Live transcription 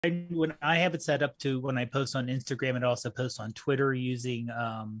when I have it set up to when I post on Instagram, it also posts on Twitter using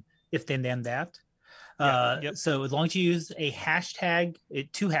if then that. Yeah. Yep. So as long as you use a hashtag,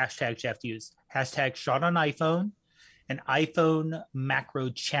 two hashtags you have to use: hashtag shot on iPhone and iPhone macro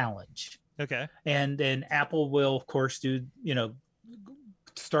challenge. Okay. And then Apple will, of course, do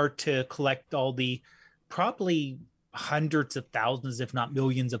start to collect all the probably hundreds of thousands, if not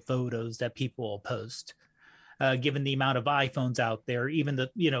millions, of photos that people will post. Given the amount of iPhones out there, even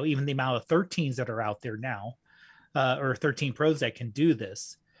the amount of 13s that are out there now, or 13 Pros that can do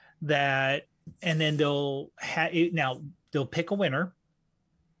this, that and then now they'll pick a winner.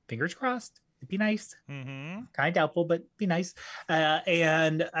 Fingers crossed. It'd be nice. Mm-hmm. Kind of doubtful, but be nice.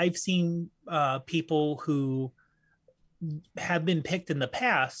 And I've seen people who have been picked in the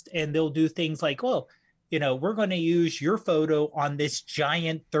past, and they'll do things like, well, we're going to use your photo on this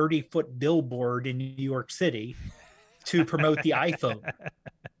giant 30-foot billboard in New York City to promote the iPhone.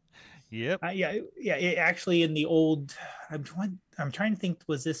 Yep. Yeah. It actually, in the old, I'm trying to think,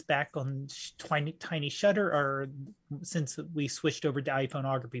 was this back on Tiny Shutter, or since we switched over to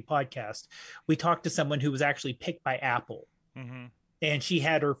iPhoneography podcast, we talked to someone who was actually picked by Apple, and she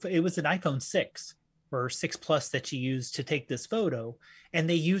had it was an iPhone 6 or 6 Plus that she used to take this photo, and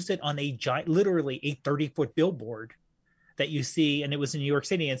they used it on a giant, literally a 30-foot billboard that you see, and it was in New York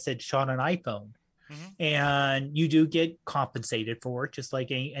City, and said shot on iPhone. And you do get compensated for it, just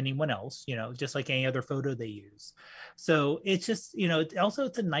like anyone else, just like any other photo they use. So it's just, also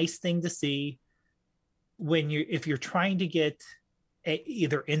it's a nice thing to see if you're trying to get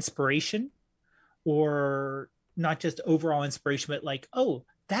either inspiration, or not just overall inspiration, but like, oh,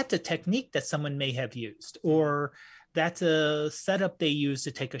 that's a technique that someone may have used, or that's a setup they use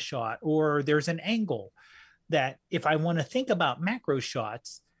to take a shot, or there's an angle that if I want to think about macro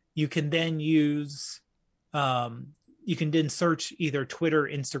shots, you can then use, you can then search either Twitter,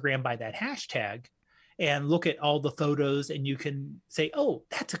 Instagram by that hashtag and look at all the photos, and you can say, oh,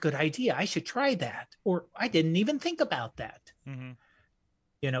 that's a good idea. I should try that. Or I didn't even think about that.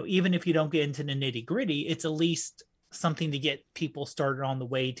 Even if you don't get into the nitty gritty, it's at least something to get people started on the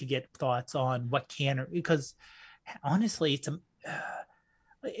way to get thoughts on because honestly,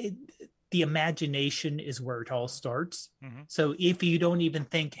 the imagination is where it all starts. So if you don't even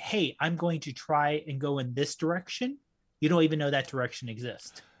think, hey, I'm going to try and go in this direction, you don't even know that direction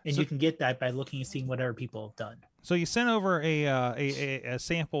exists. And you can get that by looking and seeing whatever people have done. So you sent over a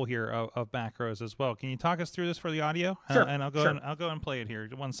sample here of macros as well. Can you talk us through this for the audio? Sure. And I'll go and play it here.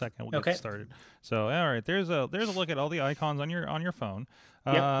 1 second, we'll get started. So all right, there's a look at all the icons on your phone.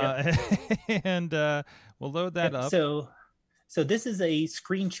 Yep. And we'll load that up. So this is a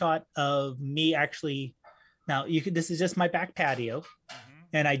screenshot of me actually. Now this is just my back patio,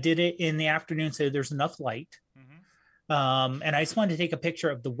 and I did it in the afternoon so there's enough light. And I just wanted to take a picture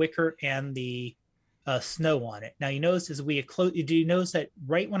of the wicker and the snow on it. Now you notice as do you notice that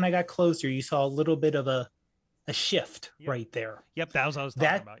right when I got closer, you saw a little bit of a shift right there. Yep, that was what I was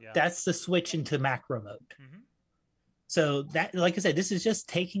talking about. Yeah, that's the switch into macro mode. So that, like I said, this is just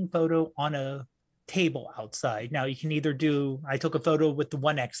taking photo on a table outside. Now you can either I took a photo with the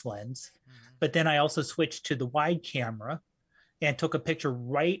 1x lens, but then I also switched to the wide camera and took a picture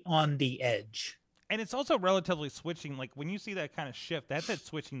right on the edge. And it's also relatively switching, like when you see that kind of shift, that's it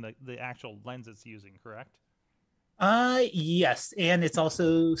switching the actual lens it's using, correct? Yes, and it's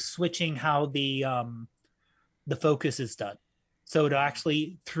also switching how the focus is done. So to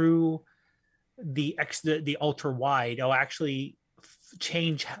actually, through the ultra wide, it'll actually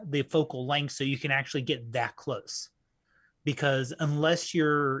change the focal length so you can actually get that close. Because unless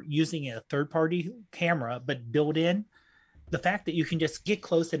you're using a third-party camera but built in, the fact that you can just get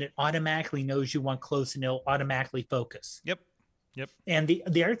close and it automatically knows you want close and it'll automatically focus. Yep. And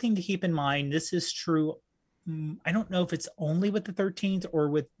the other thing to keep in mind, this is true, I don't know if it's only with the 13s or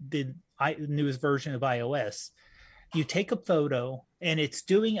with the newest version of iOS. You take a photo and it's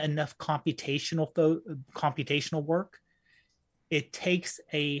doing enough computational work. It takes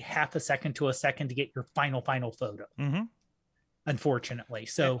a half a second to a second to get your final photo. Unfortunately.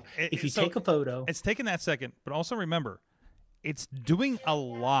 So if you take a photo, it's taking that second, but also remember, it's doing a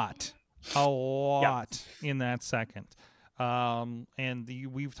lot in that second. And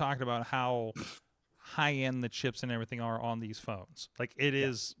we've talked about how high-end the chips and everything are on these phones. Like it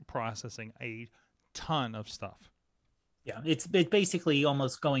is processing a ton of stuff. Yeah, it's basically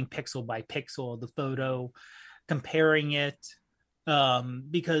almost going pixel by pixel of the photo, comparing it,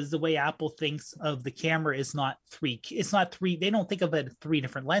 because the way Apple thinks of the camera is not three. They don't think of it as 3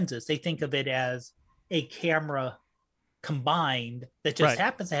 different lenses. They think of it as a camera combined that just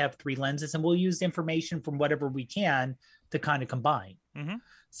happens to have 3 lenses, and we'll use information from whatever we can to kind of combine.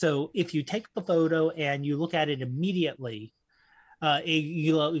 So if you take the photo and you look at it immediately,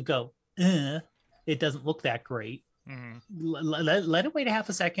 you go, it doesn't look that great. Mm-hmm. Let it wait a half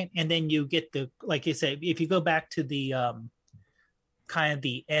a second, and then you get the, like you said, if you go back to the kind of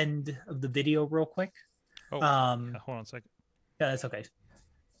the end of the video real quick. Oh, Um, yeah, hold on a second. yeah, that's okay.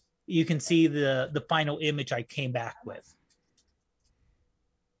 You can see the final image I came back with.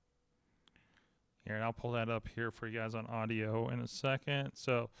 Here, and I'll pull that up here for you guys on audio in a second.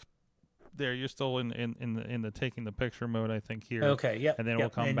 So there, you're still in the taking the picture mode, I think, here. Okay, yeah, And then we'll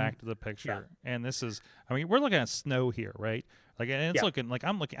come back to the picture. Yeah. And this is, I mean, we're looking at snow here, right? Like, and it's looking like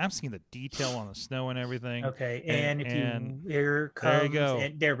I'm seeing the detail on the snow and everything. Okay, and here comes, there you go.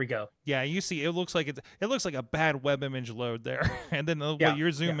 And there we go. Yeah, you see, it looks like a bad web image load there, and then when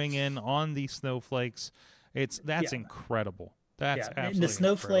you're zooming in on these snowflakes, that's incredible. That's absolutely and the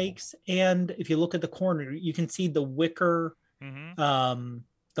snowflakes, incredible. And if you look at the corner, you can see the wicker,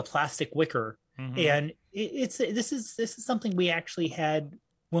 the plastic wicker, and this is something we actually had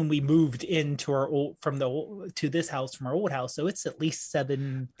when we moved into our to this house from our old house. So it's at least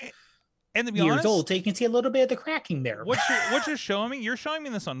 7 and to be years honest, old. So you can see a little bit of the cracking there. What you're showing me, you're showing me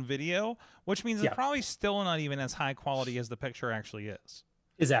this on video, which means it's probably still not even as high quality as the picture actually is.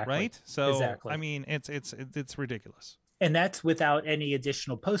 Exactly. Right. So I mean, it's ridiculous. And that's without any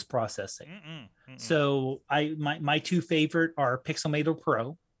additional post processing. So my two favorite are Pixelmator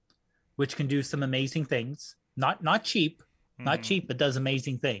Pro, which can do some amazing things. Not cheap, but does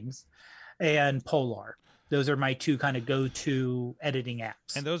amazing things. And Polar. Those are my two kind of go-to editing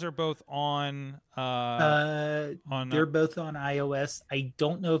apps. And those are both on they're both on iOS. I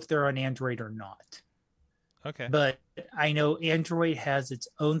don't know if they're on Android or not. Okay. But I know Android has its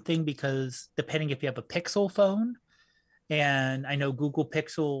own thing, because depending if you have a Pixel phone, and I know Google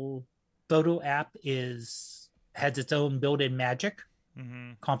Pixel photo app has its own built-in magic,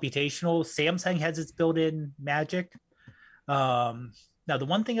 computational. Samsung has its built-in magic. Now, the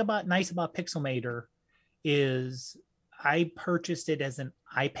one thing nice about Pixelmator is I purchased it as an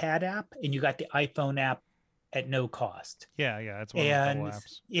iPad app, and you got the iPhone app at no cost. Yeah, that's one of the double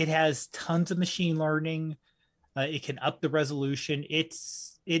apps. It has tons of machine learning. It can up the resolution.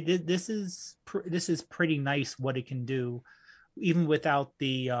 This is pretty nice what it can do, even without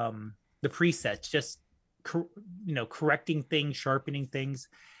the presets. Just correcting things, sharpening things,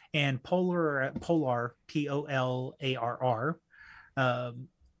 and Polar Polarr.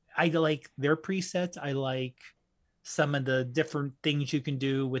 I like their presets. I like some of the different things you can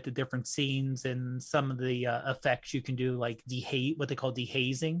do with the different scenes, and some of the effects you can do, like what they call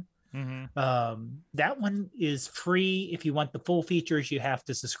dehazing. That one is free. If you want the full features, you have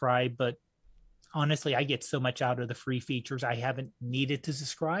to subscribe, but honestly, I get so much out of the free features, I haven't needed to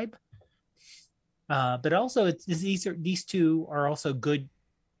subscribe. But also, these two are also good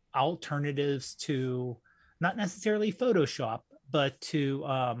alternatives to not necessarily Photoshop, but to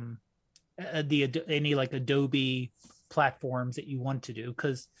any like Adobe platforms that you want to do,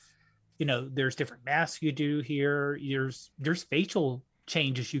 because there's different masks you do here. There's facial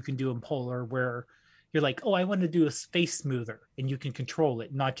changes you can do in Polar, where you're like, oh, I want to do a face smoother, and you can control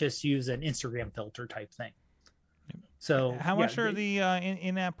it, not just use an Instagram filter type thing. So how much are the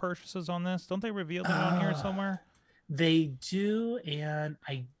in-app purchases on this? Don't they reveal that on here somewhere? They do, and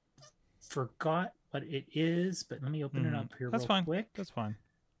I forgot what it is, but let me open it up here real quick. That's fine.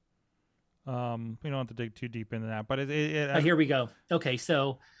 We don't have to dig too deep into that, but here we go. Okay,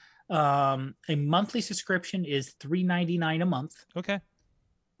 so a monthly subscription is $3.99 a month. Okay.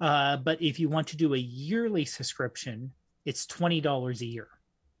 But if you want to do a yearly subscription, it's $20 a year.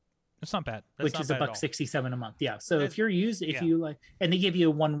 It's not bad. Which is $1.67 a month. Yeah. So if you like, and they give you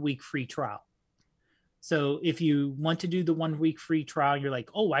a 1 week free trial. So if you want to do the 1 week free trial, you're like,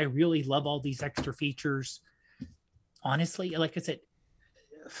 oh, I really love all these extra features. Honestly, like I said,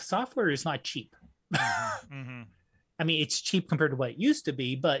 software is not cheap. I mean, it's cheap compared to what it used to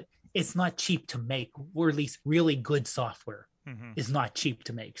be, but it's not cheap to make, or at least really good software is not cheap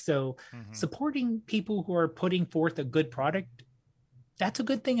to make. So supporting people who are putting forth a good product, that's a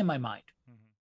good thing in my mind.